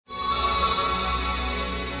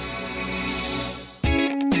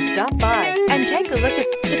Stop by and take a look at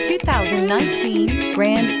the 2019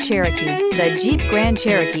 Grand Cherokee. The Jeep Grand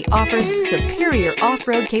Cherokee offers superior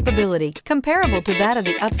off-road capability comparable to that of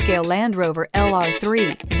the upscale Land Rover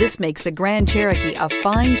LR3. This makes the Grand Cherokee a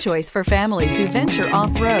fine choice for families who venture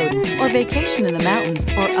off-road or vacation in the mountains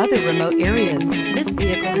or other remote areas. This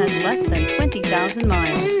vehicle has less than 20,000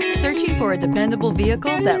 miles. Searching for a dependable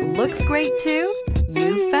vehicle that looks great too?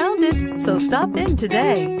 You found it, so stop in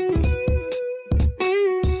today.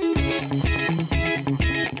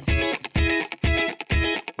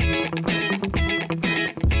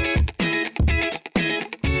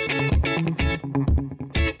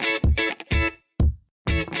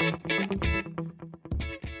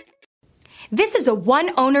 This is a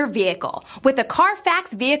one-owner vehicle with a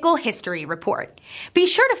Carfax Vehicle History Report. Be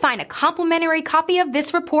sure to find a complimentary copy of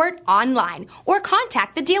this report online or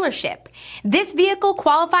contact the dealership. This vehicle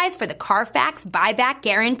qualifies for the Carfax Buyback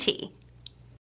Guarantee.